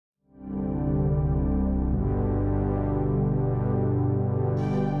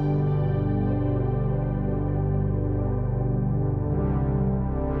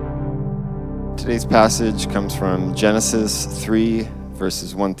Today's passage comes from Genesis 3,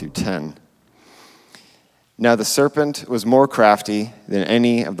 verses 1 through 10. Now the serpent was more crafty than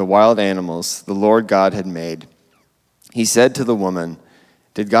any of the wild animals the Lord God had made. He said to the woman,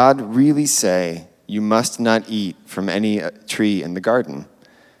 "Did God really say, 'You must not eat from any tree in the garden'?"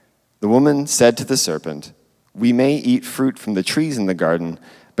 The woman said to the serpent, "We may eat fruit from the trees in the garden,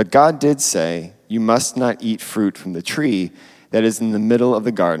 but God did say, 'You must not eat fruit from the tree that is in the middle of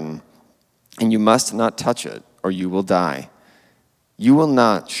the garden, and you must not touch it, or you will die.'" "You will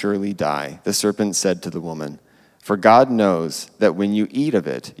not surely die," the serpent said to the woman, "for God knows that when you eat of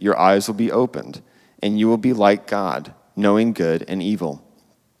it, your eyes will be opened, and you will be like God, knowing good and evil."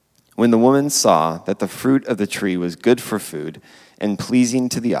 When the woman saw that the fruit of the tree was good for food and pleasing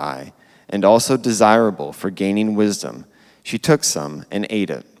to the eye, and also desirable for gaining wisdom, she took some and ate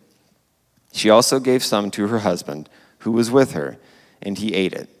it. She also gave some to her husband, who was with her, and he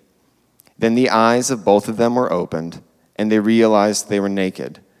ate it. Then the eyes of both of them were opened, and they realized they were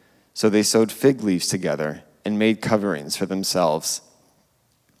naked. So they sewed fig leaves together and made coverings for themselves.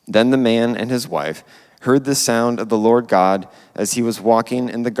 Then the man and his wife heard the sound of the Lord God as he was walking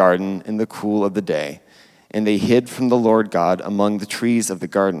in the garden in the cool of the day, and they hid from the Lord God among the trees of the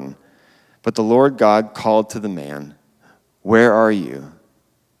garden. But the Lord God called to the man, "Where are you?"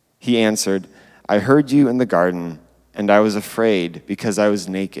 He answered, "I heard you in the garden, and I was afraid because I was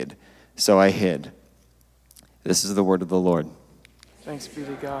naked, so I hid." This is the word of the Lord. Thanks be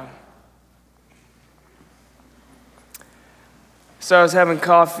to God. So I was having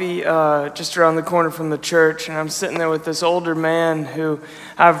coffee just around the corner from the church, and I'm sitting there with this older man who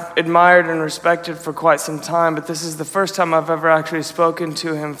I've admired and respected for quite some time, but this is the first time I've ever actually spoken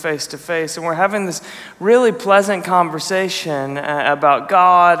to him face to face. And we're having this really pleasant conversation about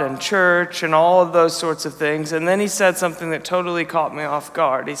God and church and all of those sorts of things. And then he said something that totally caught me off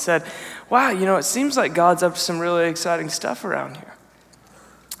guard. He said, "Wow, it seems like God's up to some really exciting stuff around here."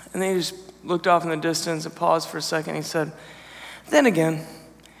 And then he just looked off in the distance and paused for a second. He said, "Then again,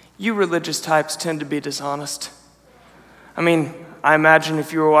 you religious types tend to be dishonest. I mean, I imagine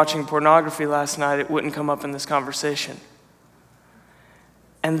if you were watching pornography last night, it wouldn't come up in this conversation."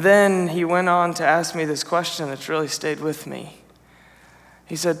 And then he went on to ask me this question that's really stayed with me.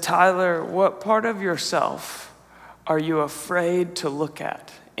 He said, "Tyler, what part of yourself are you afraid to look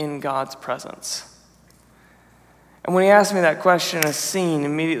at in God's presence?" And when he asked me that question, a scene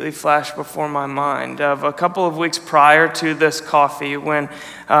immediately flashed before my mind of a couple of weeks prior to this coffee when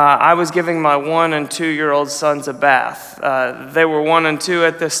I was giving my 1- and 2-year-old sons a bath. They were 1 and 2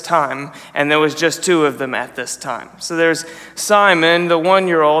 at this time, and there was just 2 of them at this time. So there's Simon, the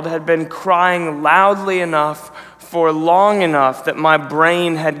 1-year-old, had been crying loudly enough for long enough that my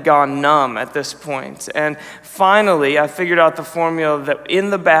brain had gone numb at this point. And finally, I figured out the formula that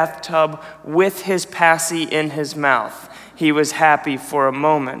in the bathtub with his passy in his mouth, he was happy for a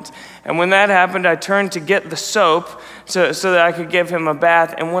moment. And when that happened, I turned to get the soap so that I could give him a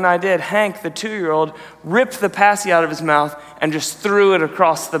bath. And when I did, Hank, the 2-year-old, ripped the passy out of his mouth and just threw it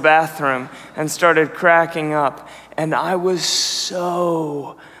across the bathroom and started cracking up. And I was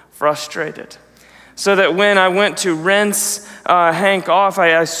so frustrated. So that when I went to rinse Hank off,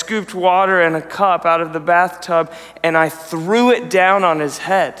 I scooped water in a cup out of the bathtub and I threw it down on his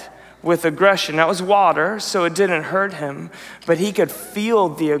head with aggression. That was water, so it didn't hurt him, but he could feel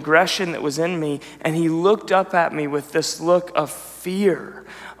the aggression that was in me, and he looked up at me with this look of fear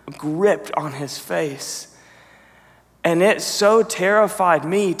gripped on his face. And it so terrified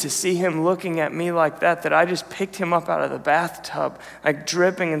me to see him looking at me like that I just picked him up out of the bathtub, like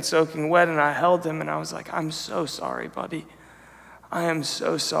dripping and soaking wet, and I held him and I was like, "I'm so sorry, buddy. I am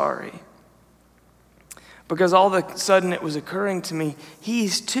so sorry." Because all of a sudden it was occurring to me,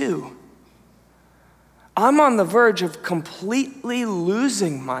 he's 2. I'm on the verge of completely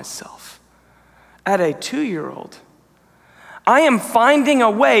losing myself at a 2-year-old. I am finding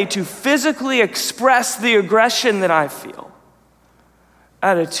a way to physically express the aggression that I feel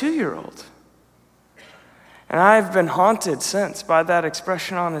at a 2-year-old. And I've been haunted since by that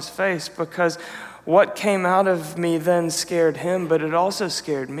expression on his face, because what came out of me then scared him, but it also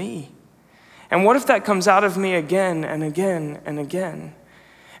scared me. And what if that comes out of me again and again and again?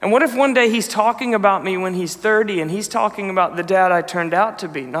 And what if one day he's talking about me when he's 30 and he's talking about the dad I turned out to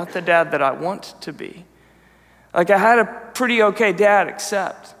be, not the dad that I want to be? Like, I had a pretty okay dad,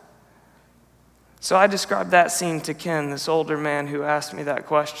 except. So I described that scene to Ken, this older man who asked me that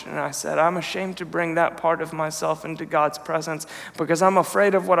question, and I said, "I'm ashamed to bring that part of myself into God's presence because I'm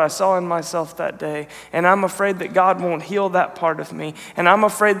afraid of what I saw in myself that day, and I'm afraid that God won't heal that part of me, and I'm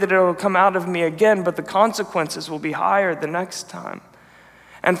afraid that it will come out of me again, but the consequences will be higher the next time."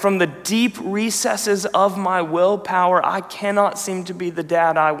 And from the deep recesses of my willpower, I cannot seem to be the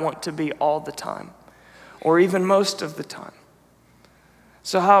dad I want to be all the time, or even most of the time.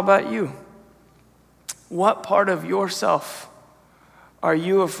 So how about you? What part of yourself are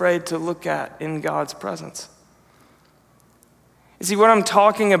you afraid to look at in God's presence? You see, what I'm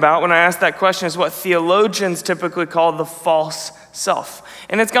talking about when I ask that question is what theologians typically call the false self.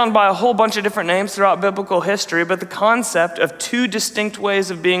 And it's gone by a whole bunch of different names throughout biblical history, but the concept of two distinct ways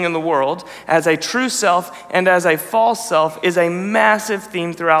of being in the world, as a true self and as a false self, is a massive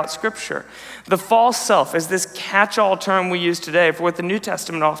theme throughout Scripture. The false self is this catch-all term we use today for what the New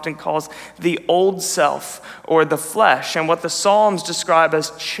Testament often calls the old self or the flesh, and what the Psalms describe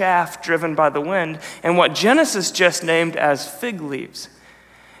as chaff driven by the wind, and what Genesis just named as fig leaves.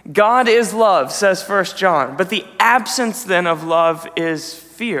 God is love, says 1 John, but the absence then of love is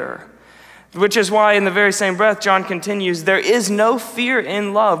fear, which is why in the very same breath John continues, there is no fear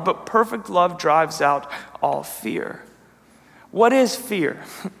in love, but perfect love drives out all fear. What is fear?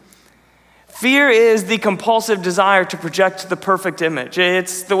 Fear is the compulsive desire to project the perfect image.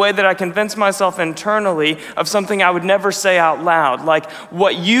 It's the way that I convince myself internally of something I would never say out loud. Like,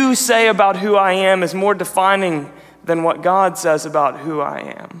 what you say about who I am is more defining than what God says about who I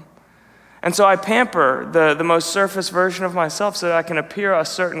am. And so I pamper the most surface version of myself so that I can appear a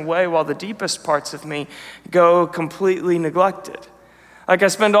certain way while the deepest parts of me go completely neglected. Like I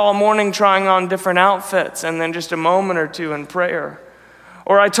spend all morning trying on different outfits and then just a moment or two in prayer.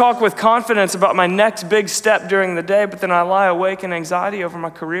 Or I talk with confidence about my next big step during the day, but then I lie awake in anxiety over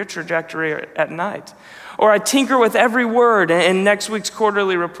my career trajectory at night. Or I tinker with every word in next week's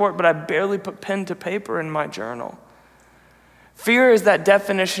quarterly report, but I barely put pen to paper in my journal. Fear is that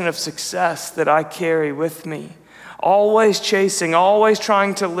definition of success that I carry with me, always chasing, always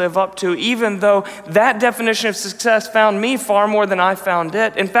trying to live up to, even though that definition of success found me far more than I found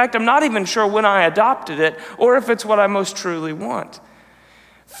it. In fact, I'm not even sure when I adopted it or if it's what I most truly want.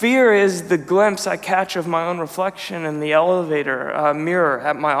 Fear is the glimpse I catch of my own reflection in the elevator mirror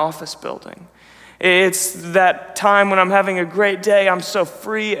at my office building. It's that time when I'm having a great day, I'm so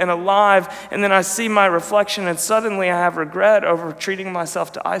free and alive, and then I see my reflection and suddenly I have regret over treating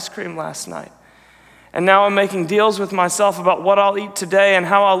myself to ice cream last night. And now I'm making deals with myself about what I'll eat today and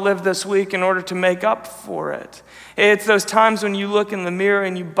how I'll live this week in order to make up for it. It's those times when you look in the mirror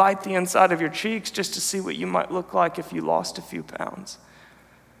and you bite the inside of your cheeks just to see what you might look like if you lost a few pounds.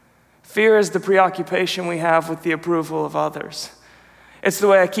 Fear is the preoccupation we have with the approval of others. It's the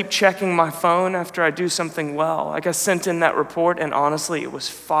way I keep checking my phone after I do something well. Like I sent in that report and honestly it was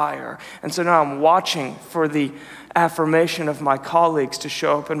fire. And so now I'm watching for the affirmation of my colleagues to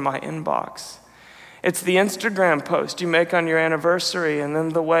show up in my inbox. It's the Instagram post you make on your anniversary and then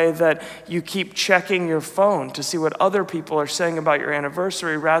the way that you keep checking your phone to see what other people are saying about your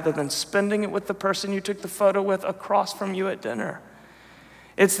anniversary rather than spending it with the person you took the photo with across from you at dinner.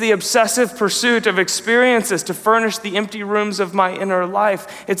 It's the obsessive pursuit of experiences to furnish the empty rooms of my inner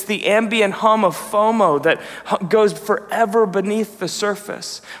life. It's the ambient hum of FOMO that goes forever beneath the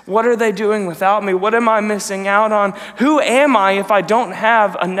surface. What are they doing without me? What am I missing out on? Who am I if I don't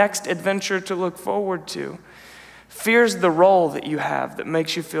have a next adventure to look forward to? Fear's the role that you have that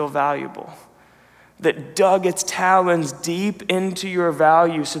makes you feel valuable, that dug its talons deep into your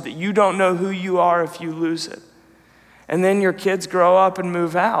value so that you don't know who you are if you lose it. And then your kids grow up and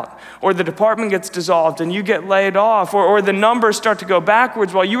move out, or the department gets dissolved and you get laid off, or the numbers start to go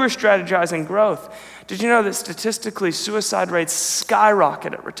backwards while you were strategizing growth. Did you know that statistically suicide rates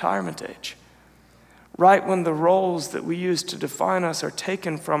skyrocket at retirement age? Right when the roles that we use to define us are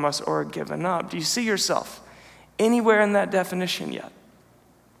taken from us or are given up. Do you see yourself anywhere in that definition yet?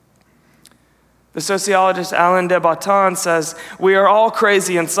 The sociologist Alain de Botton says, we are all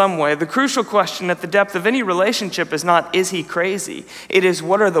crazy in some way. The crucial question at the depth of any relationship is not, is he crazy? It is,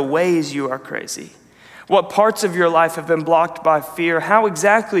 what are the ways you are crazy? What parts of your life have been blocked by fear? How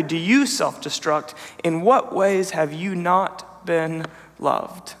exactly do you self-destruct? In what ways have you not been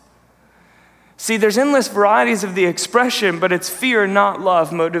loved? See, there's endless varieties of the expression, but it's fear, not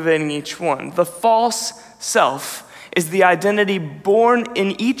love, motivating each one. The false self is the identity born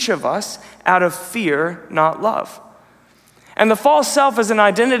in each of us out of fear, not love. And the false self is an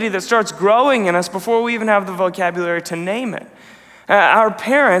identity that starts growing in us before we even have the vocabulary to name it. Our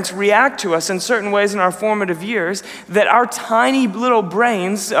parents react to us in certain ways in our formative years that our tiny little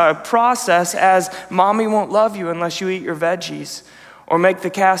brains process as, mommy won't love you unless you eat your veggies, or make the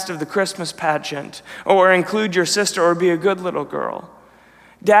cast of the Christmas pageant, or include your sister, or be a good little girl.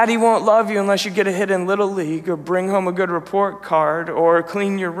 Daddy won't love you unless you get a hit in Little League, or bring home a good report card, or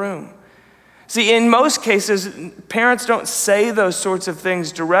clean your room. See, in most cases, parents don't say those sorts of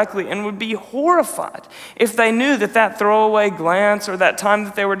things directly and would be horrified if they knew that that throwaway glance or that time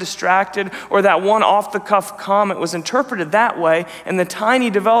that they were distracted or that one off-the-cuff comment was interpreted that way in the tiny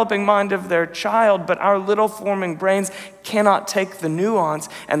developing mind of their child. But our little forming brains cannot take the nuance,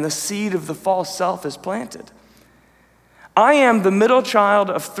 and the seed of the false self is planted. I am the middle child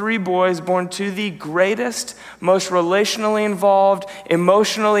of 3 boys born to the greatest, most relationally involved,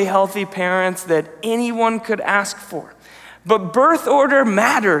 emotionally healthy parents that anyone could ask for. But birth order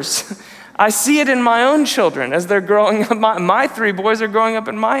matters. I see it in my own children as they're growing up. My 3 boys are growing up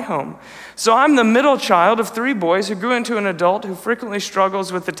in my home. So I'm the middle child of 3 boys who grew into an adult who frequently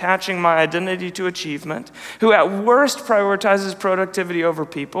struggles with attaching my identity to achievement, who at worst prioritizes productivity over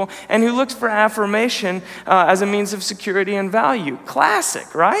people, and who looks for affirmation as a means of security and value.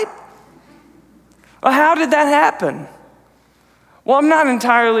 Classic, right? Well, how did that happen? Well, I'm not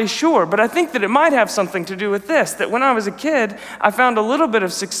entirely sure, but I think that it might have something to do with this, that when I was a kid, I found a little bit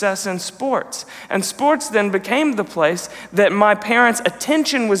of success in sports. And sports then became the place that my parents'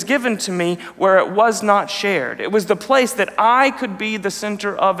 attention was given to me where it was not shared. It was the place that I could be the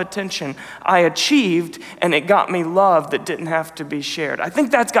center of attention. I achieved, and it got me love that didn't have to be shared. I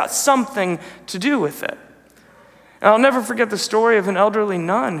think that's got something to do with it. And I'll never forget the story of an elderly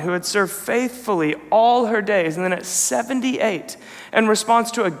nun who had served faithfully all her days, and then at 78, in response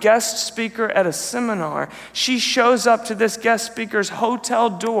to a guest speaker at a seminar, she shows up to this guest speaker's hotel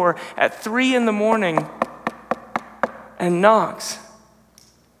door at 3 a.m. and knocks.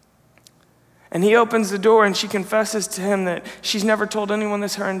 And he opens the door, and she confesses to him that she's never told anyone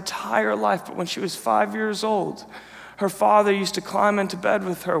this her entire life, but when she was 5 years old, her father used to climb into bed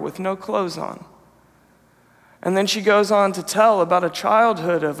with her with no clothes on. And then she goes on to tell about a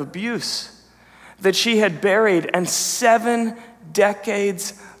childhood of abuse that she had buried, and 7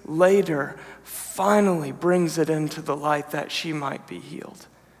 decades later finally brings it into the light that she might be healed.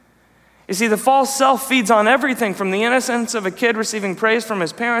 You see, the false self feeds on everything from the innocence of a kid receiving praise from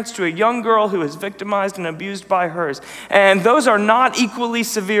his parents to a young girl who is victimized and abused by hers. And those are not equally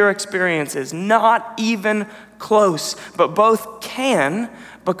severe experiences, not even close, but both can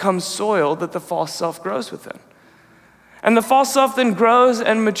become soil that the false self grows within. And the false self then grows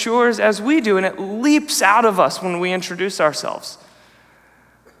and matures as we do, and it leaps out of us when we introduce ourselves.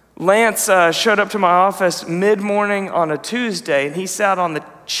 Lance showed up to my office mid-morning on a Tuesday, and he sat on the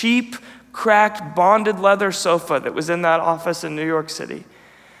cheap, cracked, bonded leather sofa that was in that office in New York City.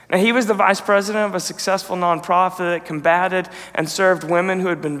 Now, he was the vice president of a successful nonprofit that combated and served women who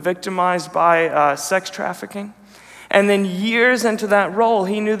had been victimized by sex trafficking. And then years into that role,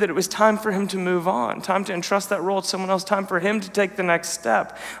 he knew that it was time for him to move on, time to entrust that role to someone else, time for him to take the next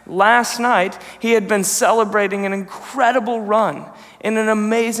step. Last night, he had been celebrating an incredible run in an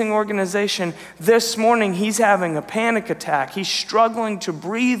amazing organization. This morning, he's having a panic attack. He's struggling to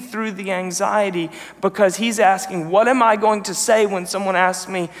breathe through the anxiety because he's asking, what am I going to say when someone asks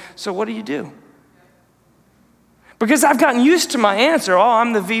me, so what do you do? Because I've gotten used to my answer. Oh,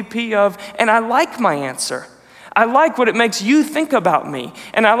 I'm the VP of, and I like my answer. I like what it makes you think about me,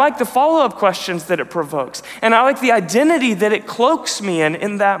 and I like the follow-up questions that it provokes, and I like the identity that it cloaks me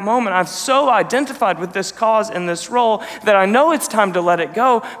in that moment. I've so identified with this cause and this role that I know it's time to let it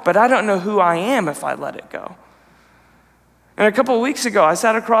go, but I don't know who I am if I let it go. And a couple of weeks ago, I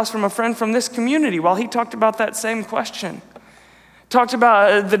sat across from a friend from this community while he talked about that same question. Talked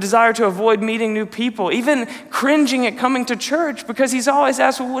about the desire to avoid meeting new people, even cringing at coming to church because he's always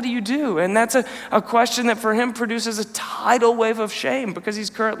asked, well, what do you do? And that's a question that for him produces a tidal wave of shame because he's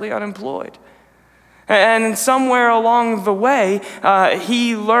currently unemployed. And somewhere along the way,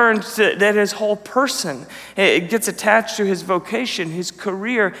 he learned that his whole person, it gets attached to his vocation, his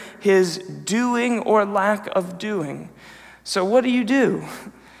career, his doing or lack of doing. So what do you do?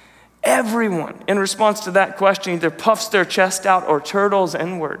 Everyone, in response to that question, either puffs their chest out or turtles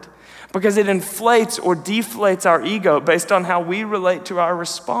inward because it inflates or deflates our ego based on how we relate to our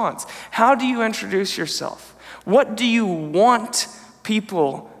response. How do you introduce yourself? What do you want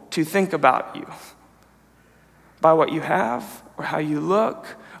people to think about you? By what you have, or how you look,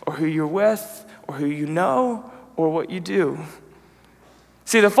 or who you're with, or who you know, or what you do?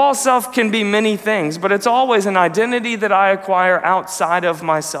 See, the false self can be many things, but it's always an identity that I acquire outside of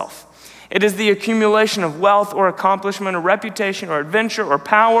myself. It is the accumulation of wealth or accomplishment or reputation or adventure or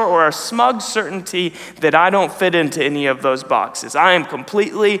power or a smug certainty that I don't fit into any of those boxes. I am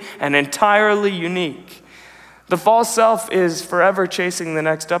completely and entirely unique. The false self is forever chasing the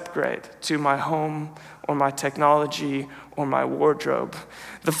next upgrade to my home or my technology or my wardrobe.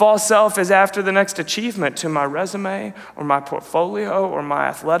 The false self is after the next achievement to my resume or my portfolio or my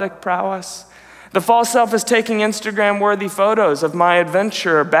athletic prowess. The false self is taking Instagram-worthy photos of my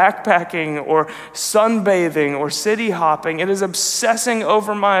adventure, backpacking, or sunbathing, or city hopping. It is obsessing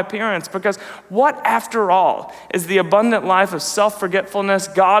over my appearance because what, after all, is the abundant life of self-forgetfulness,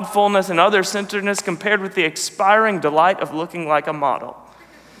 godfulness, and other-centeredness compared with the expiring delight of looking like a model?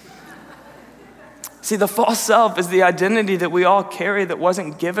 See, the false self is the identity that we all carry that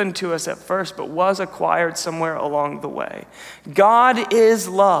wasn't given to us at first, but was acquired somewhere along the way. God is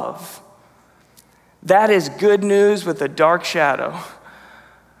love. That is good news with a dark shadow.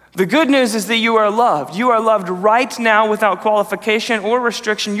 The good news is that you are loved. You are loved right now without qualification or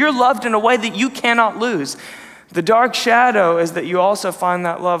restriction. You're loved in a way that you cannot lose. The dark shadow is that you also find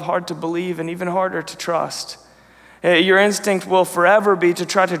that love hard to believe and even harder to trust. Your instinct will forever be to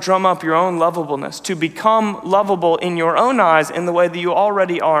try to drum up your own lovableness, to become lovable in your own eyes in the way that you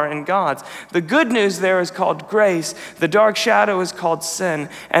already are in God's. The good news there is called grace. The dark shadow is called sin.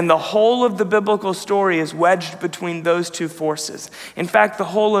 And the whole of the biblical story is wedged between those two forces. In fact, the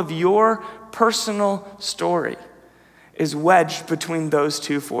whole of your personal story is wedged between those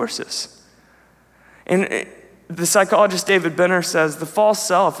two forces. And the psychologist David Benner says, the false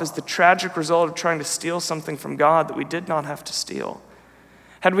self is the tragic result of trying to steal something from God that we did not have to steal.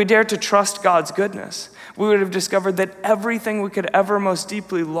 Had we dared to trust God's goodness, we would have discovered that everything we could ever most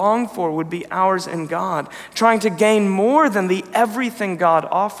deeply long for would be ours in God. Trying to gain more than the everything God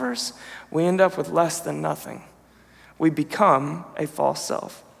offers, we end up with less than nothing. We become a false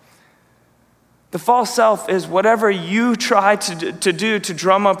self. The false self is whatever you try to do to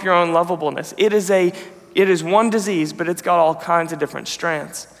drum up your own lovableness. It is one disease, but it's got all kinds of different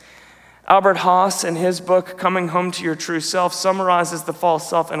strands. Albert Haas, in his book, Coming Home to Your True Self, summarizes the false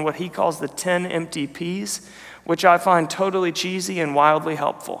self in what he calls the 10 empty P's, which I find totally cheesy and wildly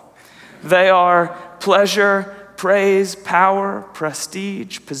helpful. They are pleasure, praise, power,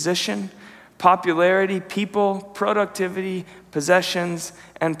 prestige, position, popularity, people, productivity, possessions,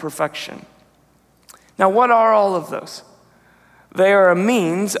 and perfection. Now, what are all of those? They are a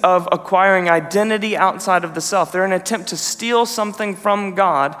means of acquiring identity outside of the self. They're an attempt to steal something from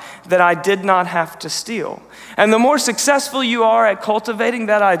God that I did not have to steal. And the more successful you are at cultivating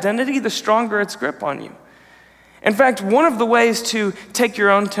that identity, the stronger its grip on you. In fact, one of the ways to take your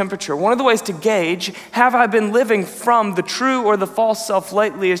own temperature, one of the ways to gauge, have I been living from the true or the false self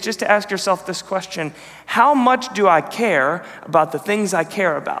lately, is just to ask yourself this question: how much do I care about the things I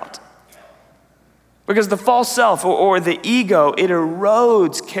care about? Because the false self or the ego, it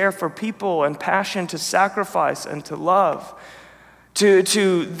erodes care for people and passion to sacrifice and to love. It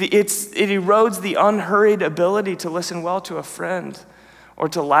erodes the unhurried ability to listen well to a friend, or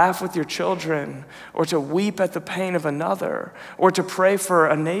to laugh with your children, or to weep at the pain of another, or to pray for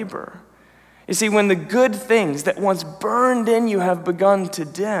a neighbor. You see, when the good things that once burned in you have begun to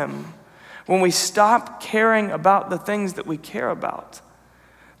dim, when we stop caring about the things that we care about,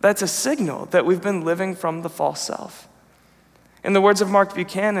 that's a signal that we've been living from the false self. In the words of Mark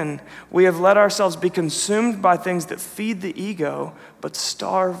Buchanan, we have let ourselves be consumed by things that feed the ego but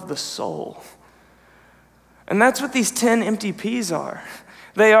starve the soul. And that's what these 10 empty P's are.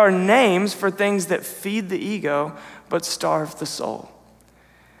 They are names for things that feed the ego but starve the soul.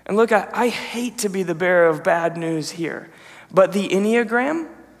 And look, I hate to be the bearer of bad news here, but the Enneagram,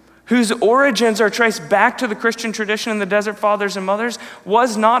 whose origins are traced back to the Christian tradition and the Desert Fathers and Mothers,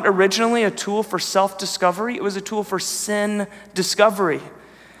 was not originally a tool for self-discovery. It was a tool for sin discovery.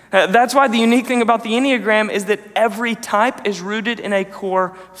 That's why the unique thing about the Enneagram is that every type is rooted in a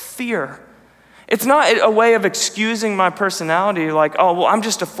core fear. It's not a way of excusing my personality, like, oh, well, I'm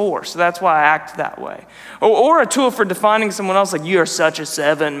just a 4, so that's why I act that way. Or a tool for defining someone else, like, you're such a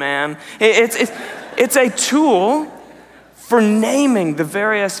 7, man. It's a tool for naming the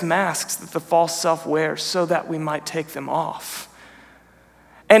various masks that the false self wears so that we might take them off.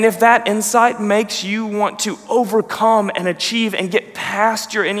 And if that insight makes you want to overcome and achieve and get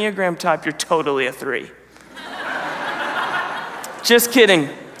past your Enneagram type, you're totally a 3. Just kidding.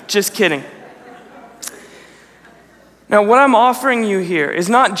 Now, what I'm offering you here is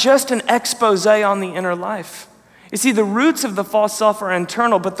not just an expose on the inner life. You see, the roots of the false self are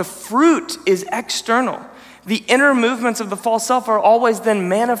internal, but the fruit is external. The inner movements of the false self are always then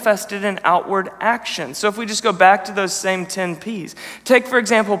manifested in outward action. So if we just go back to those same 10 P's, take, for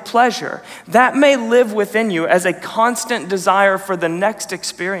example, pleasure. That may live within you as a constant desire for the next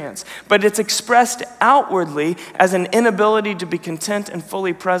experience, but it's expressed outwardly as an inability to be content and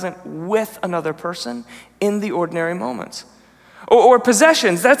fully present with another person in the ordinary moments. Or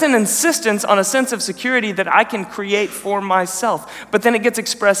possessions, that's an insistence on a sense of security that I can create for myself. But then it gets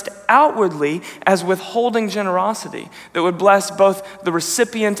expressed outwardly as withholding generosity that would bless both the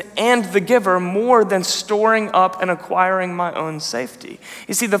recipient and the giver more than storing up and acquiring my own safety.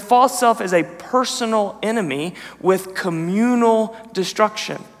 You see, the false self is a personal enemy with communal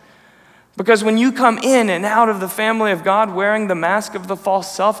destruction. Because when you come in and out of the family of God wearing the mask of the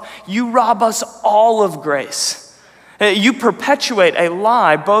false self, you rob us all of grace. You perpetuate a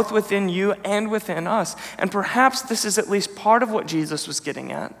lie both within you and within us. And perhaps this is at least part of what Jesus was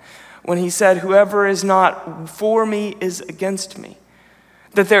getting at when he said, whoever is not for me is against me.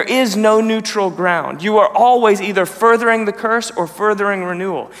 That there is no neutral ground. You are always either furthering the curse or furthering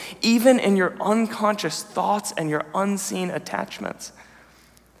renewal, even in your unconscious thoughts and your unseen attachments.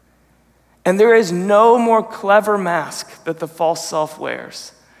 And there is no more clever mask that the false self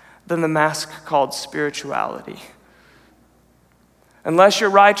wears than the mask called spirituality. Unless your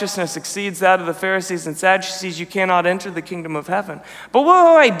righteousness exceeds that of the Pharisees and Sadducees, you cannot enter the kingdom of heaven. But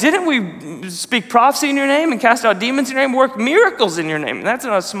wait, didn't we speak prophecy in your name and cast out demons in your name, work miracles in your name? And that's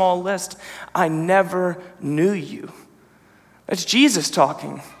not a small list. I never knew you. That's Jesus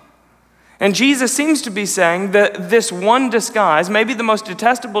talking. And Jesus seems to be saying that this one disguise, maybe the most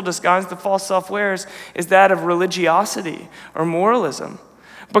detestable disguise the false self wears, is that of religiosity or moralism.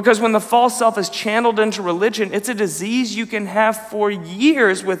 Because when the false self is channeled into religion, it's a disease you can have for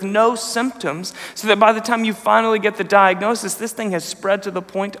years with no symptoms, so that by the time you finally get the diagnosis, this thing has spread to the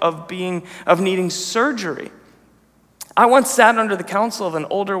point of needing surgery. I once sat under the counsel of an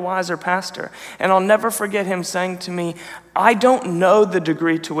older, wiser pastor, and I'll never forget him saying to me, I don't know the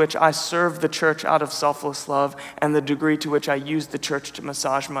degree to which I serve the church out of selfless love and the degree to which I use the church to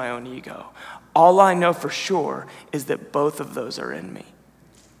massage my own ego. All I know for sure is that both of those are in me.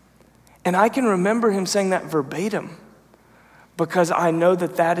 And I can remember him saying that verbatim because I know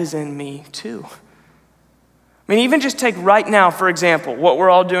that that is in me too. I mean, even just take right now, for example, what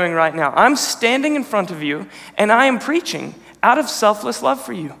we're all doing right now. I'm standing in front of you and I am preaching out of selfless love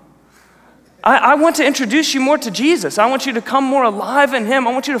for you. I want to introduce you more to Jesus. I want you to come more alive in him.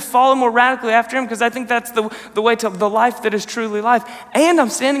 I want you to follow more radically after him because I think that's the way to the life that is truly life. And I'm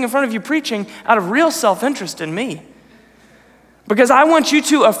standing in front of you preaching out of real self-interest in me. Because I want you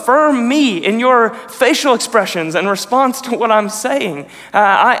to affirm me in your facial expressions in response to what I'm saying.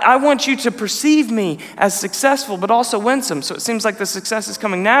 I want you to perceive me as successful, but also winsome. So it seems like the success is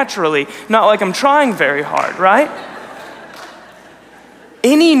coming naturally, not like I'm trying very hard, right?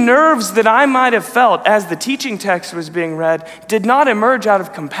 Any nerves that I might have felt as the teaching text was being read did not emerge out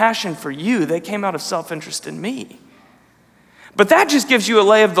of compassion for you. They came out of self-interest in me. But that just gives you a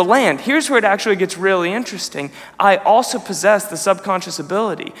lay of the land. Here's where it actually gets really interesting. I also possess the subconscious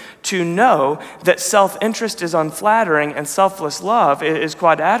ability to know that self-interest is unflattering and selfless love is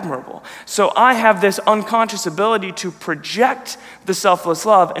quite admirable. So I have this unconscious ability to project the selfless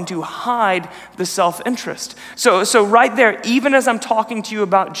love and to hide the self-interest. So right there, even as I'm talking to you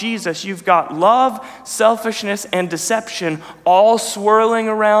about Jesus, you've got love, selfishness, and deception all swirling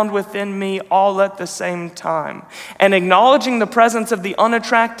around within me all at the same time. And acknowledging the presence of the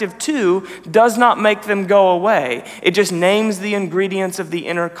unattractive too does not make them go away. It just names the ingredients of the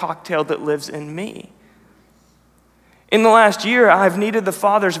inner cocktail that lives in me. In the last year, I've needed the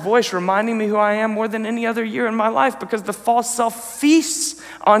Father's voice reminding me who I am more than any other year in my life because the false self feasts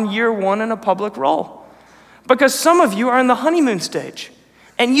on year one in a public role. Because some of you are in the honeymoon stage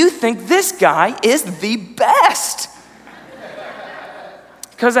and you think this guy is the best.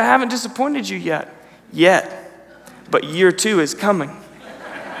 Because I haven't disappointed you yet. But year two is coming.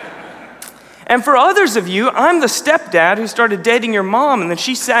 And for others of you, I'm the stepdad who started dating your mom, and then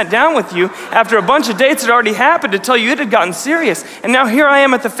she sat down with you after a bunch of dates had already happened to tell you it had gotten serious. And now here I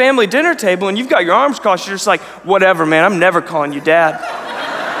am at the family dinner table, and you've got your arms crossed. You're just like, whatever, man, I'm never calling you dad.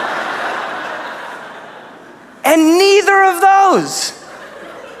 And neither of those,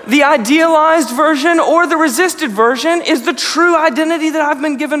 the idealized version or the resisted version, is the true identity that I've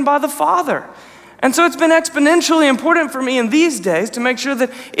been given by the Father. And so it's been exponentially important for me in these days to make sure that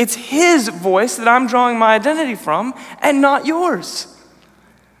it's his voice that I'm drawing my identity from and not yours.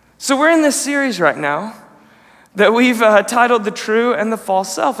 So we're in this series right now that we've titled The True and the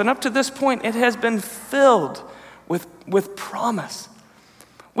False Self. And up to this point, it has been filled with promise.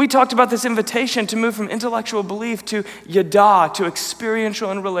 We talked about this invitation to move from intellectual belief to yada, to experiential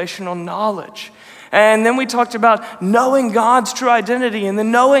and relational knowledge. And then we talked about knowing God's true identity and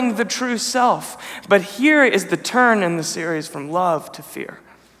then knowing the true self. But here is the turn in the series from love to fear.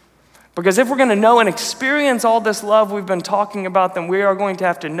 Because if we're going to know and experience all this love we've been talking about, then we are going to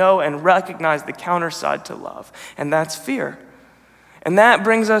have to know and recognize the counter side to love, and that's fear. And that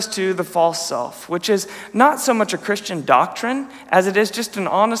brings us to the false self, which is not so much a Christian doctrine as it is just an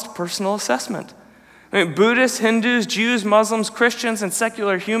honest personal assessment. I mean, Buddhists, Hindus, Jews, Muslims, Christians, and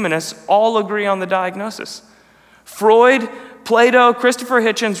secular humanists all agree on the diagnosis. Freud, Plato, Christopher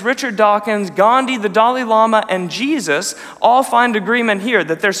Hitchens, Richard Dawkins, Gandhi, the Dalai Lama, and Jesus all find agreement here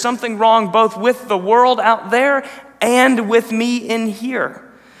that there's something wrong both with the world out there and with me in here.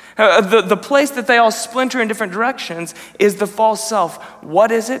 The place that they all splinter in different directions is the false self.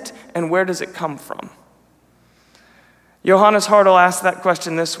 What is it and where does it come from? Johannes Hartl asked that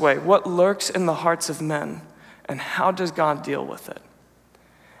question this way: what lurks in the hearts of men and how does God deal with it?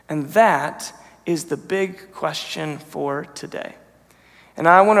 And that is the big question for today. And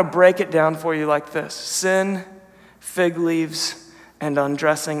I want to break it down for you like this: sin, fig leaves, and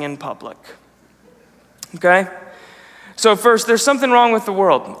undressing in public. Okay? So first, there's something wrong with the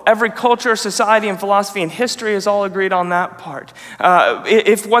world. Every culture, society, and philosophy and history is all agreed on that part.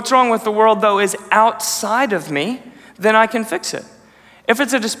 If what's wrong with the world, though, is outside of me, then I can fix it. If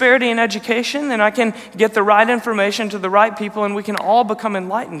it's a disparity in education, then I can get the right information to the right people and we can all become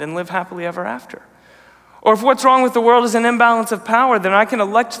enlightened and live happily ever after. Or if what's wrong with the world is an imbalance of power, then I can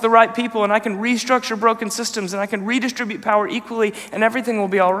elect the right people and I can restructure broken systems and I can redistribute power equally and everything will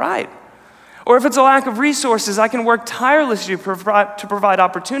be all right. Or if it's a lack of resources, I can work tirelessly to provide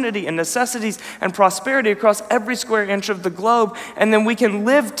opportunity and necessities and prosperity across every square inch of the globe, and then we can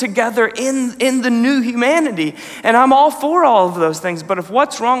live together in the new humanity. And I'm all for all of those things, but if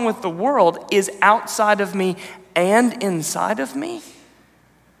what's wrong with the world is outside of me and inside of me,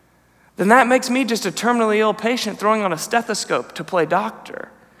 then that makes me just a terminally ill patient throwing on a stethoscope to play doctor.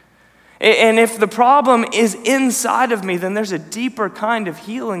 And if the problem is inside of me, then there's a deeper kind of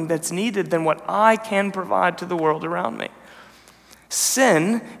healing that's needed than what I can provide to the world around me.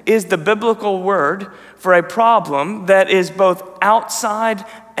 Sin is the biblical word for a problem that is both outside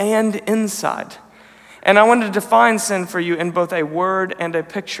and inside. And I want to define sin for you in both a word and a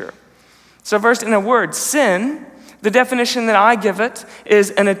picture. So first, in a word, sin, the definition that I give it is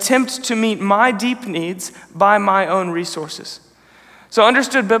an attempt to meet my deep needs by my own resources. So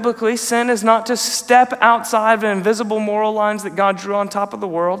understood biblically, sin is not to step outside the invisible moral lines that God drew on top of the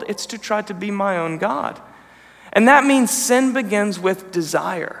world. It's to try to be my own God. And that means sin begins with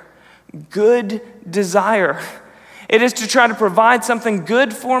desire, good desire. It is to try to provide something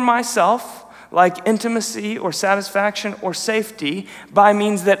good for myself, like intimacy or satisfaction or safety, by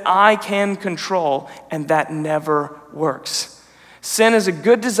means that I can control, and that never works. Sin is a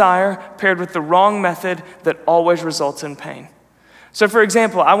good desire paired with the wrong method that always results in pain. So for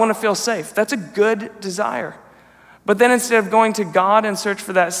example, I want to feel safe. That's a good desire. But then instead of going to God and search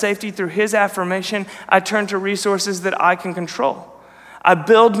for that safety through His affirmation, I turn to resources that I can control. I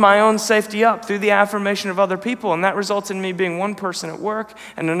build my own safety up through the affirmation of other people, and that results in me being one person at work,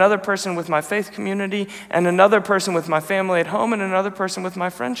 and another person with my faith community, and another person with my family at home, and another person with my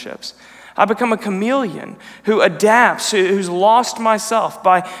friendships. I become a chameleon who adapts, who's lost myself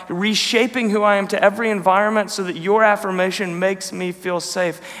by reshaping who I am to every environment so that your affirmation makes me feel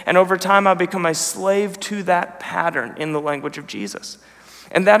safe. And over time, I become a slave to that pattern in the language of Jesus.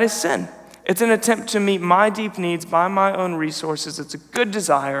 And that is sin. It's an attempt to meet my deep needs by my own resources. It's a good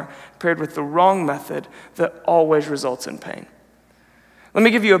desire paired with the wrong method that always results in pain. Let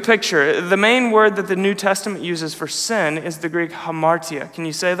me give you a picture. The main word that the New Testament uses for sin is the Greek hamartia. Can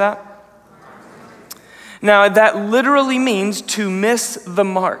you say that? Now, that literally means to miss the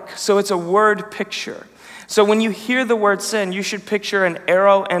mark. So it's a word picture. So when you hear the word sin, you should picture an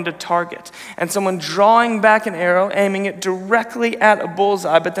arrow and a target, and someone drawing back an arrow, aiming it directly at a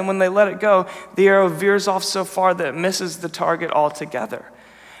bullseye, but then when they let it go, the arrow veers off so far that it misses the target altogether.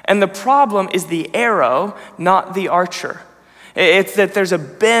 And the problem is the arrow, not the archer. It's that there's a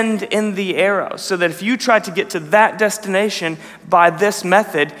bend in the arrow, so that if you try to get to that destination by this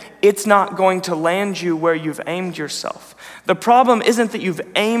method, it's not going to land you where you've aimed yourself. The problem isn't that you've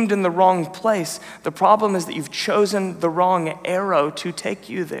aimed in the wrong place. The problem is that you've chosen the wrong arrow to take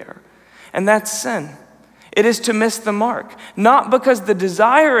you there. And that's sin. It is to miss the mark, not because the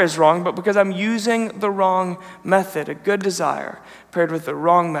desire is wrong, but because I'm using the wrong method, a good desire paired with the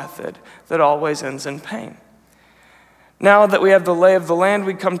wrong method that always ends in pain. Now that we have the lay of the land,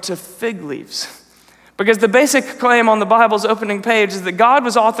 we come to fig leaves. Because the basic claim on the Bible's opening page is that God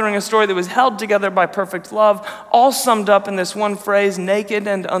was authoring a story that was held together by perfect love, all summed up in this one phrase, naked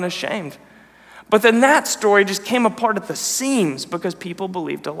and unashamed. But then that story just came apart at the seams because people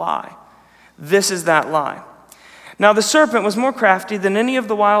believed a lie. This is that lie. Now the serpent was more crafty than any of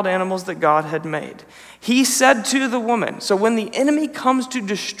the wild animals that God had made. He said to the woman, so when the enemy comes to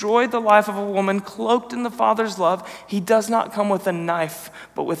destroy the life of a woman cloaked in the Father's love, he does not come with a knife,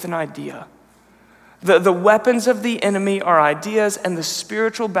 but with an idea. The weapons of the enemy are ideas, and the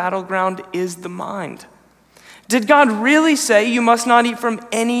spiritual battleground is the mind. Did God really say you must not eat from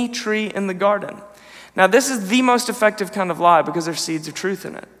any tree in the garden? Now this is the most effective kind of lie because there's seeds of truth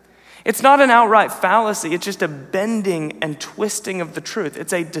in it. It's not an outright fallacy, it's just a bending and twisting of the truth.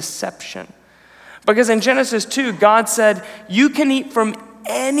 It's a deception. Because in Genesis 2, God said, you can eat from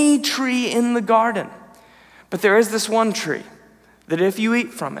any tree in the garden. But there is this one tree that if you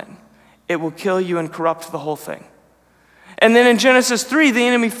eat from it, it will kill you and corrupt the whole thing. And then in Genesis 3, the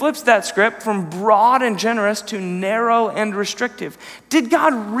enemy flips that script from broad and generous to narrow and restrictive. Did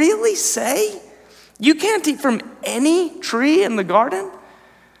God really say you can't eat from any tree in the garden?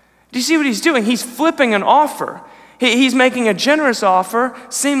 Do you see what he's doing? He's flipping an offer. He's making a generous offer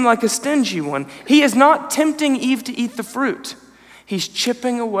seem like a stingy one. He is not tempting Eve to eat the fruit. He's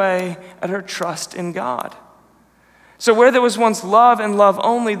chipping away at her trust in God. So where there was once love and love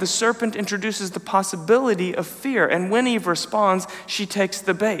only, the serpent introduces the possibility of fear. And when Eve responds, she takes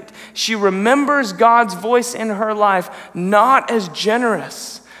the bait. She remembers God's voice in her life, not as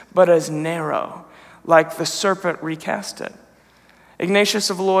generous, but as narrow, like the serpent recast it. Ignatius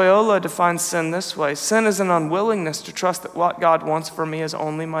of Loyola defines sin this way. Sin is an unwillingness to trust that what God wants for me is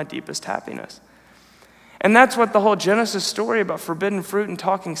only my deepest happiness. And that's what the whole Genesis story about forbidden fruit and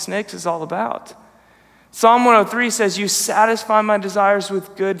talking snakes is all about. Psalm 103 says, you satisfy my desires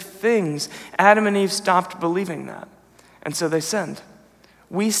with good things. Adam and Eve stopped believing that, and so they sinned.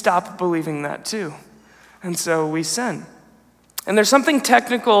 We stopped believing that too, and so we sin. And there's something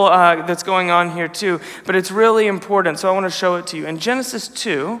technical that's going on here too, but it's really important, so I want to show it to you. In Genesis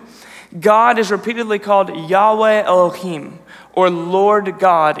 2, God is repeatedly called Yahweh Elohim, or Lord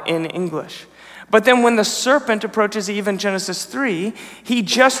God in English. But then when the serpent approaches Eve in Genesis 3, he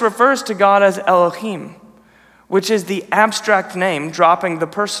just refers to God as Elohim, which is the abstract name, dropping the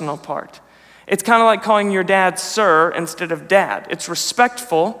personal part. It's kind of like calling your dad sir instead of dad. It's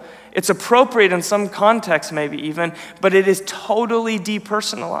respectful. It's appropriate in some context maybe even, but it is totally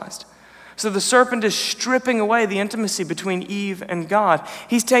depersonalized. So the serpent is stripping away the intimacy between Eve and God.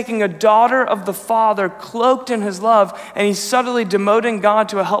 He's taking a daughter of the Father cloaked in his love, and he's subtly demoting God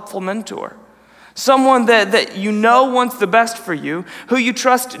to a helpful mentor. Someone that you know wants the best for you, who you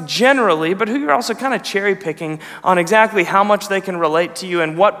trust generally, but who you're also kind of cherry picking on exactly how much they can relate to you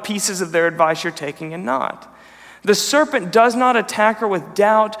and what pieces of their advice you're taking and not. The serpent does not attack her with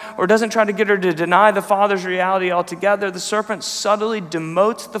doubt or doesn't try to get her to deny the Father's reality altogether. The serpent subtly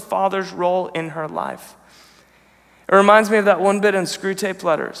demotes the Father's role in her life. It reminds me of that one bit in Screwtape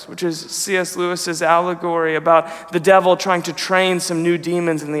Letters, which is C.S. Lewis's allegory about the devil trying to train some new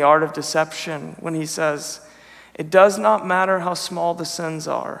demons in the art of deception when he says, it does not matter how small the sins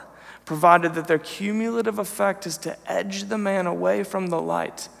are, provided that their cumulative effect is to edge the man away from the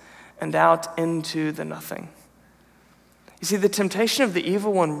light and out into the nothing. You see, the temptation of the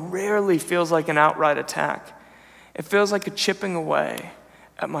evil one rarely feels like an outright attack. It feels like a chipping away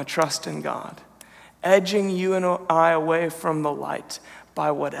at my trust in God, edging you and I away from the light by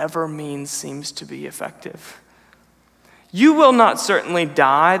whatever means seems to be effective. You will not certainly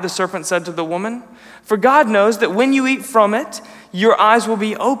die, the serpent said to the woman, for God knows that when you eat from it, your eyes will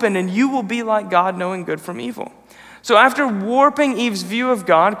be open and you will be like God, knowing good from evil. So after warping Eve's view of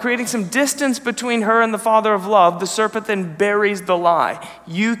God, creating some distance between her and the Father of love, the serpent then buries the lie.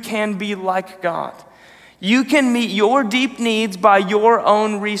 You can be like God. You can meet your deep needs by your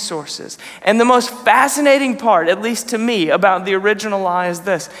own resources. And the most fascinating part, at least to me, about the original lie is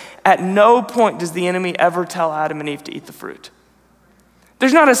this. At no point does the enemy ever tell Adam and Eve to eat the fruit.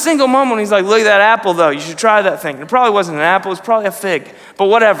 There's not a single moment when he's like, look at that apple though, you should try that thing. It probably wasn't an apple, it was probably a fig, but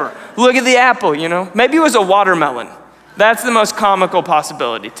whatever. Look at the apple, you know? Maybe it was a watermelon. That's the most comical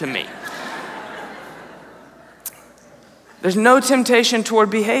possibility to me. There's no temptation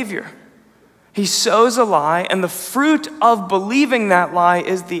toward behavior. He sows a lie, and the fruit of believing that lie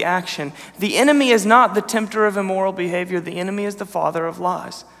is the action. The enemy is not the tempter of immoral behavior. The enemy is the father of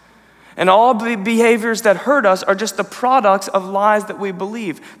lies. And all behaviors that hurt us are just the products of lies that we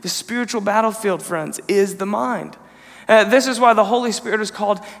believe. The spiritual battlefield, friends, is the mind. This is why the Holy Spirit is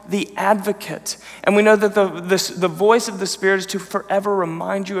called the advocate. And we know that the voice of the Spirit is to forever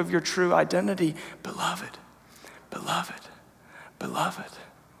remind you of your true identity. Beloved, beloved, beloved.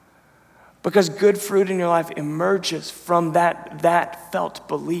 Because good fruit in your life emerges from that felt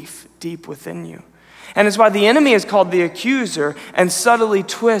belief deep within you. And it's why the enemy is called the accuser and subtly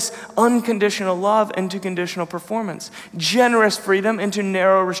twists unconditional love into conditional performance, generous freedom into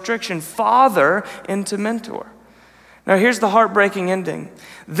narrow restriction, father into mentor. Now here's the heartbreaking ending.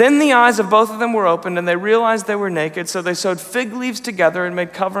 Then the eyes of both of them were opened, and they realized they were naked, so they sewed fig leaves together and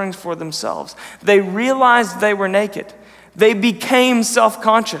made coverings for themselves. They realized they were naked. They became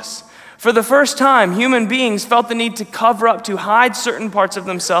self-conscious. For the first time, human beings felt the need to cover up, to hide certain parts of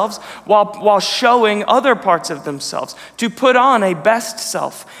themselves while showing other parts of themselves, to put on a best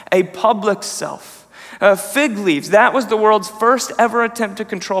self, a public self. Fig leaves, that was the world's first ever attempt to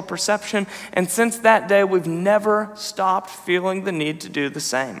control perception, and since that day, we've never stopped feeling the need to do the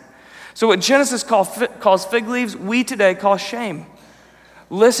same. So what Genesis calls fig leaves, we today call shame.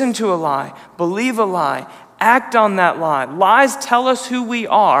 Listen to a lie, believe a lie, act on that lie. Lies tell us who we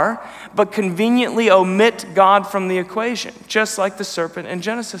are, but conveniently omit God from the equation, just like the serpent in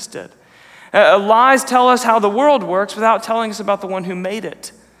Genesis did. Lies tell us how the world works without telling us about the one who made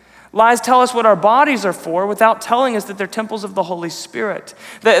it. Lies tell us what our bodies are for without telling us that they're temples of the Holy Spirit.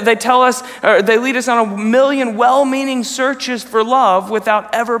 They tell us, or they lead us on a million well-meaning searches for love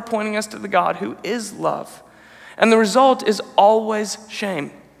without ever pointing us to the God who is love. And the result is always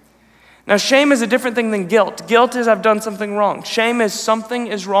shame. Now, shame is a different thing than guilt. Guilt is I've done something wrong. Shame is something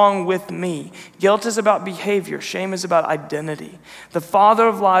is wrong with me. Guilt is about behavior. Shame is about identity. The father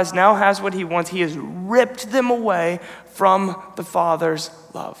of lies now has what he wants. He has ripped them away from the Father's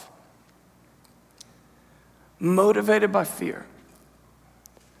love. Motivated by fear,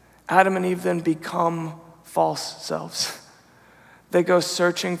 Adam and Eve then become false selves. They go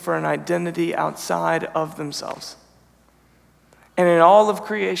searching for an identity outside of themselves. And in all of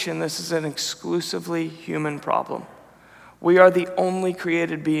creation, this is an exclusively human problem. We are the only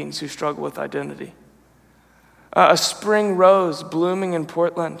created beings who struggle with identity. A spring rose blooming in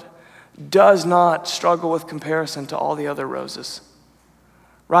Portland does not struggle with comparison to all the other roses.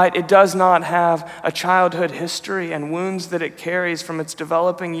 Right? It does not have a childhood history and wounds that it carries from its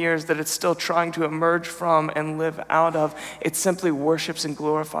developing years that it's still trying to emerge from and live out of. It simply worships and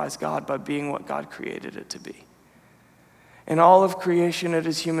glorifies God by being what God created it to be. In all of creation, it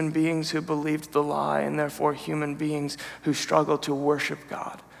is human beings who believed the lie, and therefore human beings who struggle to worship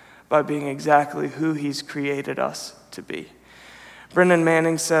God by being exactly who He's created us to be. Brennan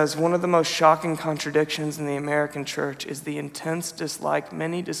Manning says, one of the most shocking contradictions in the American church is the intense dislike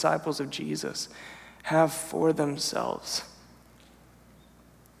many disciples of Jesus have for themselves.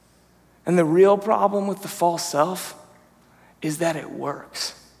 And the real problem with the false self is that it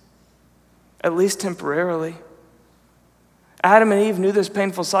works, at least temporarily. Adam and Eve knew this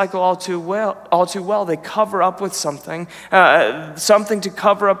painful cycle all too well. They cover up with something to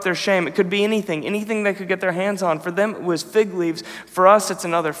cover up their shame. It could be anything they could get their hands on. For them, it was fig leaves. For us, it's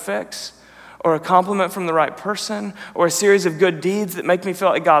another fix, or a compliment from the right person, or a series of good deeds that make me feel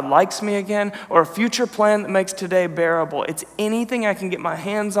like God likes me again, or a future plan that makes today bearable. It's anything I can get my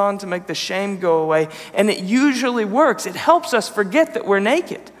hands on to make the shame go away, and it usually works. It helps us forget that we're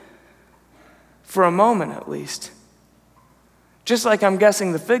naked, for a moment at least. Just like I'm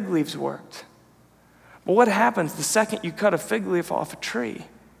guessing the fig leaves worked. But what happens the second you cut a fig leaf off a tree?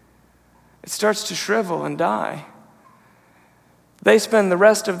 It starts to shrivel and die. They spend the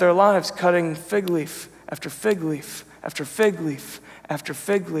rest of their lives cutting fig leaf after fig leaf after fig leaf after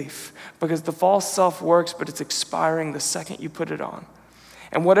fig leaf because the false self works, but it's expiring the second you put it on.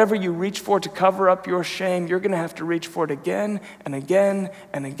 And whatever you reach for to cover up your shame, you're going to have to reach for it again and again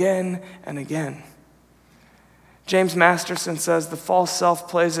and again and again. James Masterson says the false self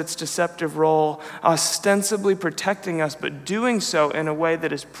plays its deceptive role, ostensibly protecting us, but doing so in a way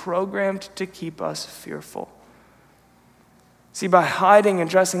that is programmed to keep us fearful. See, by hiding and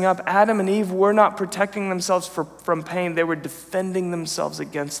dressing up, Adam and Eve were not protecting themselves from pain. They were defending themselves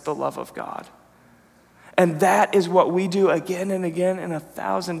against the love of God. And that is what we do again and again in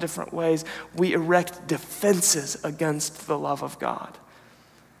 1,000 different ways. We erect defenses against the love of God.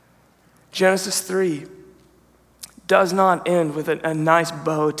 Genesis 3 does not end with a nice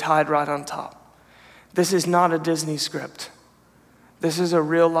bow tied right on top. This is not a Disney script. This is a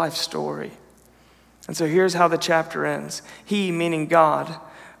real life story. And so here's how the chapter ends. He, meaning God,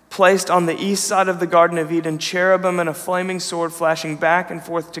 placed on the east side of the Garden of Eden cherubim and a flaming sword flashing back and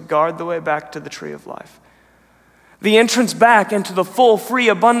forth to guard the way back to the tree of life. The entrance back into the full, free,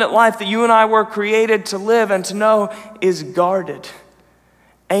 abundant life that you and I were created to live and to know is guarded.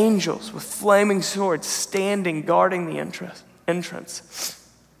 Angels with flaming swords standing, guarding the entrance.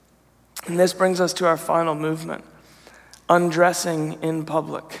 And this brings us to our final movement, undressing in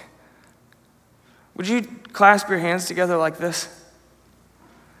public. Would you clasp your hands together like this?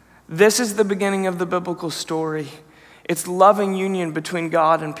 This is the beginning of the biblical story. It's loving union between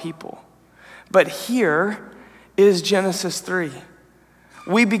God and people. But here is Genesis 3.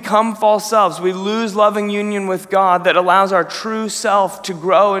 We become false selves. We lose loving union with God that allows our true self to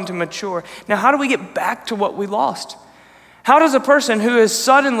grow and to mature. Now, how do we get back to what we lost? How does a person who has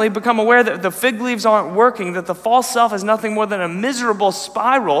suddenly become aware that the fig leaves aren't working, that the false self is nothing more than a miserable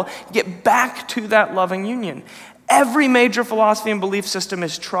spiral, get back to that loving union? Every major philosophy and belief system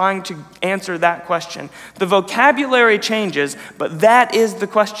is trying to answer that question. The vocabulary changes, but that is the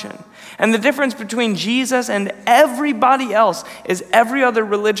question. And the difference between Jesus and everybody else is every other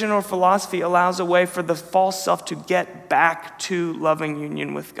religion or philosophy allows a way for the false self to get back to loving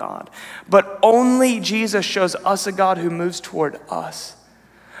union with God. But only Jesus shows us a God who moves toward us.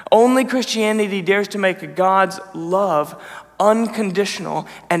 Only Christianity dares to make God's love unconditional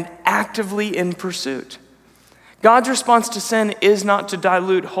and actively in pursuit. God's response to sin is not to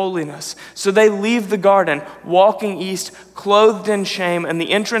dilute holiness. So they leave the garden, walking east, clothed in shame, and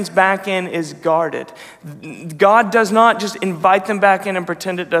the entrance back in is guarded. God does not just invite them back in and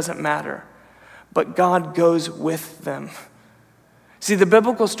pretend it doesn't matter, but God goes with them. See, the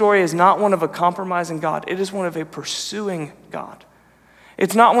biblical story is not one of a compromising God. It is one of a pursuing God.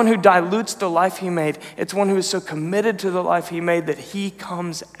 It's not one who dilutes the life he made. It's one who is so committed to the life he made that he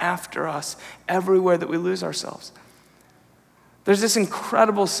comes after us everywhere that we lose ourselves. There's this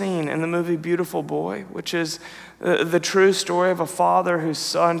incredible scene in the movie Beautiful Boy, which is the true story of a father whose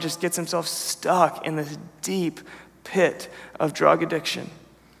son just gets himself stuck in this deep pit of drug addiction.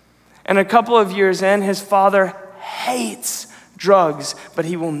 And a couple of years in, his father hates drugs, but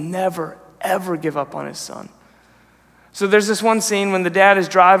he will never, ever give up on his son. So there's this one scene when the dad is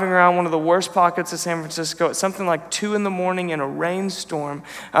driving around one of the worst pockets of San Francisco at something like 2 a.m. in a rainstorm.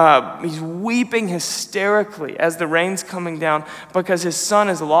 He's weeping hysterically as the rain's coming down because his son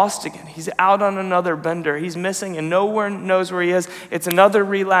is lost again. He's out on another bender. He's missing and no one knows where he is. It's another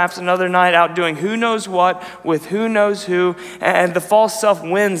relapse, another night out doing who knows what with who knows who. And the false self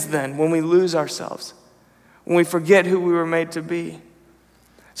wins then when we lose ourselves, when we forget who we were made to be.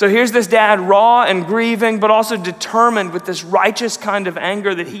 So here's this dad, raw and grieving, but also determined with this righteous kind of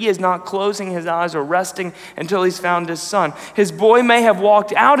anger that he is not closing his eyes or resting until he's found his son. His boy may have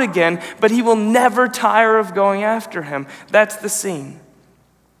walked out again, but he will never tire of going after him. That's the scene.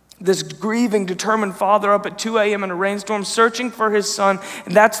 This grieving, determined father up at 2 a.m. in a rainstorm searching for his son.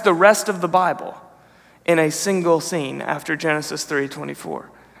 And that's the rest of the Bible in a single scene after Genesis 3:24.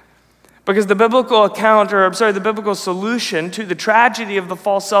 Because the biblical the biblical solution to the tragedy of the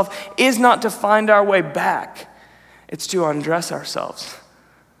false self is not to find our way back. It's to undress ourselves.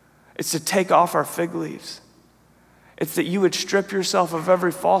 It's to take off our fig leaves. It's that you would strip yourself of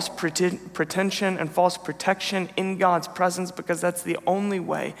every false pretension and false protection in God's presence, because that's the only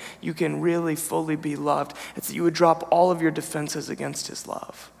way you can really fully be loved. It's that you would drop all of your defenses against his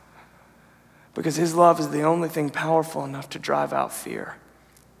love. Because his love is the only thing powerful enough to drive out fear.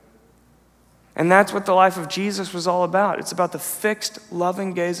 And that's what the life of Jesus was all about. It's about the fixed,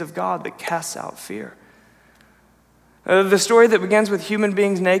 loving gaze of God that casts out fear. The story that begins with human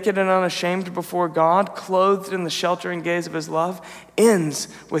beings naked and unashamed before God, clothed in the sheltering gaze of his love, ends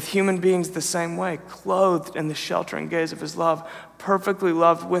with human beings the same way, clothed in the sheltering gaze of his love, perfectly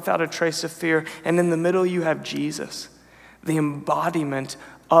loved without a trace of fear. And in the middle, you have Jesus, the embodiment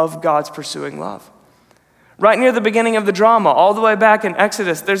of God's pursuing love. Right near the beginning of the drama, all the way back in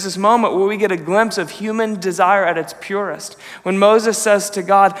Exodus, there's this moment where we get a glimpse of human desire at its purest. When Moses says to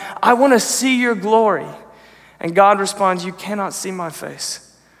God, "I want to see your glory." And God responds, "You cannot see my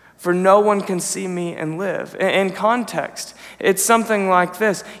face, for no one can see me and live." In context, it's something like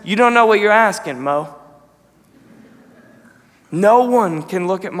this. You don't know what you're asking, Mo. No one can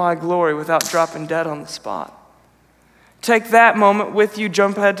look at my glory without dropping dead on the spot. Take that moment with you,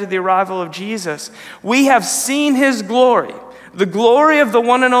 jump ahead to the arrival of Jesus. We have seen his glory, the glory of the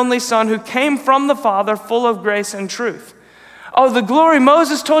one and only Son who came from the Father, full of grace and truth. Oh, the glory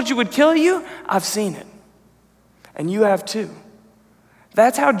Moses told you would kill you? I've seen it. And you have too.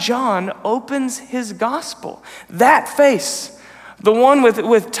 That's how John opens his gospel. That face, the one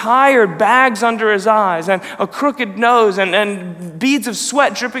with tired bags under his eyes and a crooked nose and beads of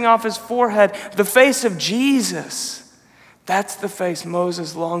sweat dripping off his forehead, the face of Jesus. That's the face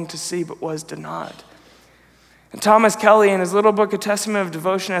Moses longed to see but was denied. And Thomas Kelly, in his little book, A Testament of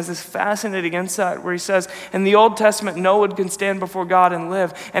Devotion, has this fascinating insight where he says, in the Old Testament, no one can stand before God and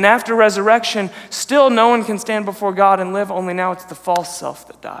live. And after resurrection, still no one can stand before God and live, only now it's the false self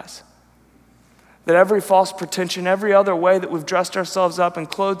that dies. That every false pretension, every other way that we've dressed ourselves up and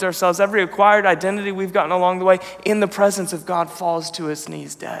clothed ourselves, every acquired identity we've gotten along the way, in the presence of God falls to its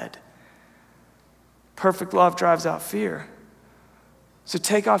knees dead. Perfect love drives out fear. So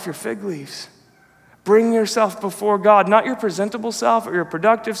take off your fig leaves. Bring yourself before God, not your presentable self or your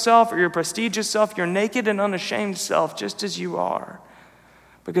productive self or your prestigious self, your naked and unashamed self, just as you are.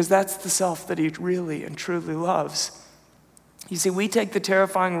 Because that's the self that he really and truly loves. You see, we take the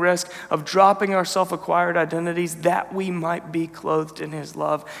terrifying risk of dropping our self-acquired identities that we might be clothed in his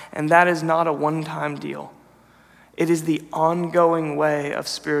love, and that is not a one-time deal. It is the ongoing way of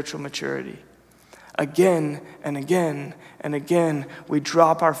spiritual maturity. Again and again and again, we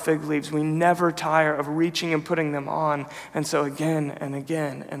drop our fig leaves. We never tire of reaching and putting them on, and so again and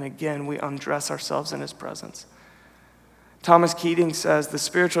again and again, we undress ourselves in his presence. Thomas Keating says, the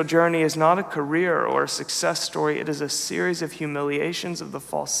spiritual journey is not a career or a success story. It is a series of humiliations of the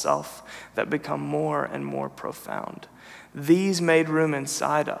false self that become more and more profound. These made room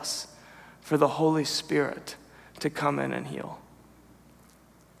inside us for the Holy Spirit to come in and heal.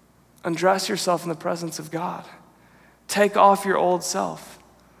 Undress yourself in the presence of God. Take off your old self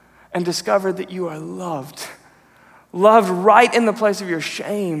and discover that you are loved. Loved right in the place of your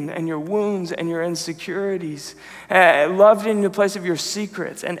shame and your wounds and your insecurities. Loved in the place of your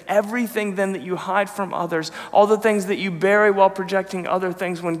secrets and everything then that you hide from others. All the things that you bury while projecting other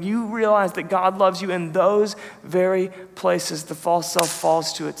things. When you realize that God loves you in those very places, the false self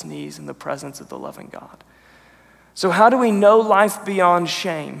falls to its knees in the presence of the loving God. So how do we know life beyond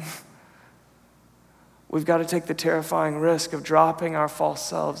shame? We've got to take the terrifying risk of dropping our false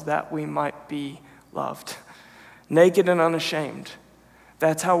selves that we might be loved. Naked and unashamed.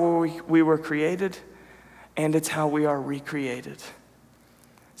 That's how we were created, and it's how we are recreated.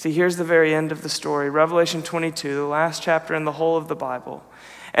 See, here's the very end of the story. Revelation 22, the last chapter in the whole of the Bible.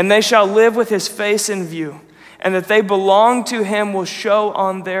 And they shall live with his face in view, and that they belong to him will show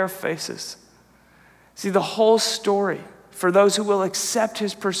on their faces. See, the whole story, for those who will accept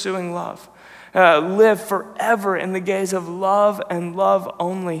his pursuing love, live forever in the gaze of love and love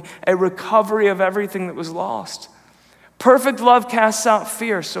only, a recovery of everything that was lost. Perfect love casts out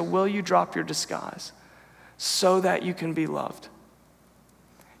fear, so will you drop your disguise so that you can be loved?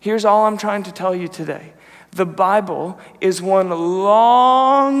 Here's all I'm trying to tell you today. The Bible is one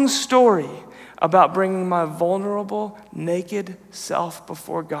long story about bringing my vulnerable, naked self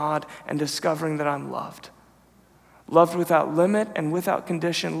before God and discovering that I'm loved. Loved without limit and without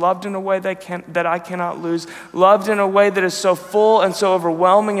condition, loved in a way that I cannot lose, loved in a way that is so full and so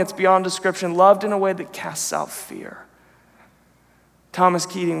overwhelming it's beyond description, loved in a way that casts out fear. Thomas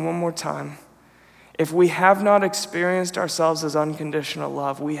Keating, one more time. If we have not experienced ourselves as unconditional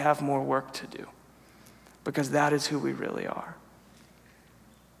love, we have more work to do, because that is who we really are.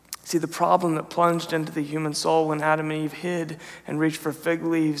 See, the problem that plunged into the human soul when Adam and Eve hid and reached for fig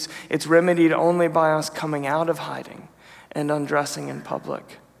leaves, it's remedied only by us coming out of hiding and undressing in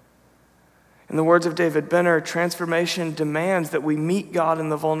public. In the words of David Benner, transformation demands that we meet God in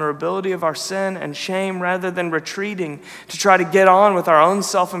the vulnerability of our sin and shame rather than retreating to try to get on with our own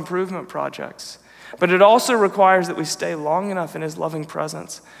self-improvement projects. But it also requires that we stay long enough in his loving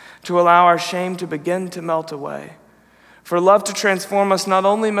presence to allow our shame to begin to melt away. For love to transform us, not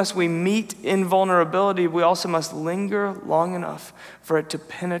only must we meet in vulnerability, we also must linger long enough for it to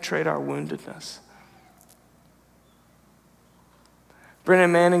penetrate our woundedness.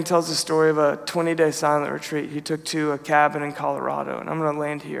 Brennan Manning tells the story of a 20-day silent retreat he took to a cabin in Colorado, and I'm going to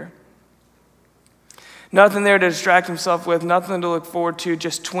land here. Nothing there to distract himself with, nothing to look forward to,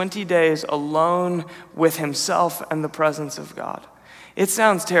 just 20 days alone with himself and the presence of God. It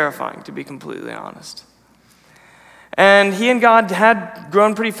sounds terrifying, to be completely honest. And he and God had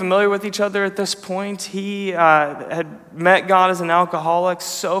grown pretty familiar with each other at this point. He had met God as an alcoholic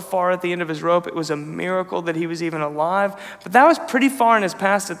so far at the end of his rope, it was a miracle that he was even alive. But that was pretty far in his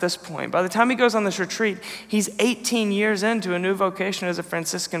past at this point. By the time he goes on this retreat, he's 18 years into a new vocation as a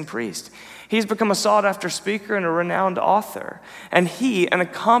Franciscan priest. He's become a sought-after speaker and a renowned author. And he, an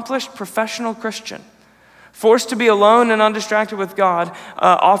accomplished professional Christian, forced to be alone and undistracted with God,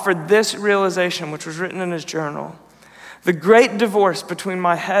 offered this realization, which was written in his journal. The great divorce between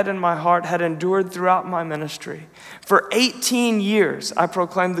my head and my heart had endured throughout my ministry. For 18 years, I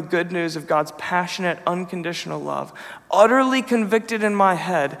proclaimed the good news of God's passionate, unconditional love, utterly convicted in my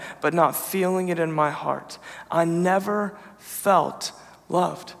head, but not feeling it in my heart. I never felt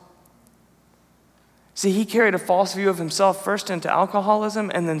loved. See, he carried a false view of himself first into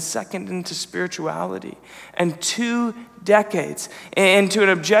alcoholism and then second into spirituality. And 2 decades into an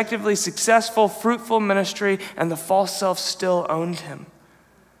objectively successful, fruitful ministry, and the false self still owned him.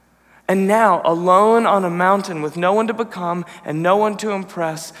 And now, alone on a mountain with no one to become and no one to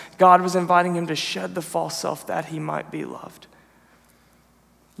impress, God was inviting him to shed the false self that he might be loved.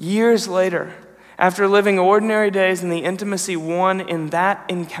 Years later, after living ordinary days in the intimacy won in that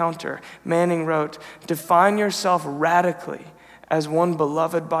encounter, Manning wrote, "Define yourself radically as one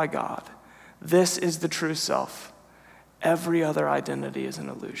beloved by God. This is the true self. Every other identity is an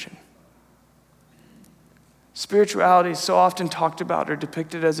illusion." Spirituality is so often talked about or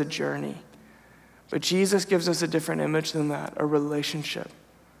depicted as a journey, but Jesus gives us a different image than that, a relationship.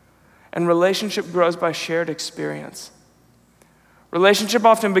 And relationship grows by shared experience. Relationship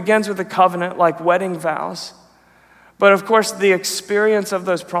often begins with a covenant like wedding vows, but of course the experience of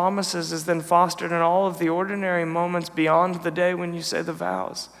those promises is then fostered in all of the ordinary moments beyond the day when you say the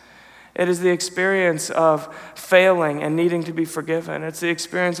vows. It is the experience of failing and needing to be forgiven. It's the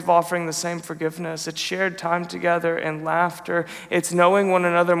experience of offering the same forgiveness. It's shared time together and laughter. It's knowing one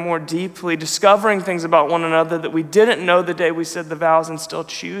another more deeply, discovering things about one another that we didn't know the day we said the vows and still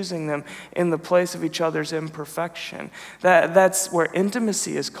choosing them in the place of each other's imperfection. That's where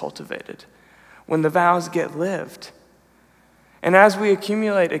intimacy is cultivated, when the vows get lived. And as we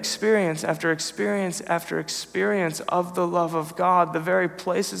accumulate experience after experience after experience of the love of God, the very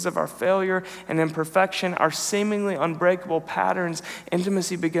places of our failure and imperfection, our seemingly unbreakable patterns,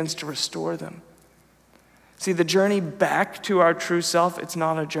 intimacy begins to restore them. See, the journey back to our true self, it's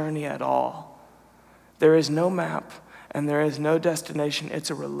not a journey at all. There is no map and there is no destination. It's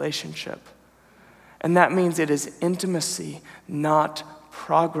a relationship. And that means it is intimacy, not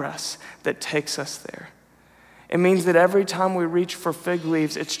progress, that takes us there. It means that every time we reach for fig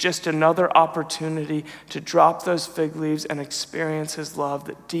leaves, it's just another opportunity to drop those fig leaves and experience his love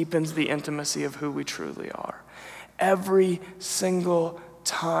that deepens the intimacy of who we truly are. Every single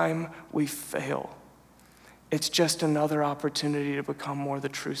time we fail, it's just another opportunity to become more the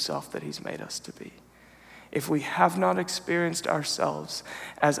true self that he's made us to be. If we have not experienced ourselves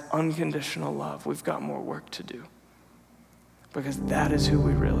as unconditional love, we've got more work to do, because that is who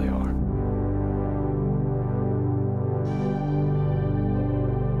we really are.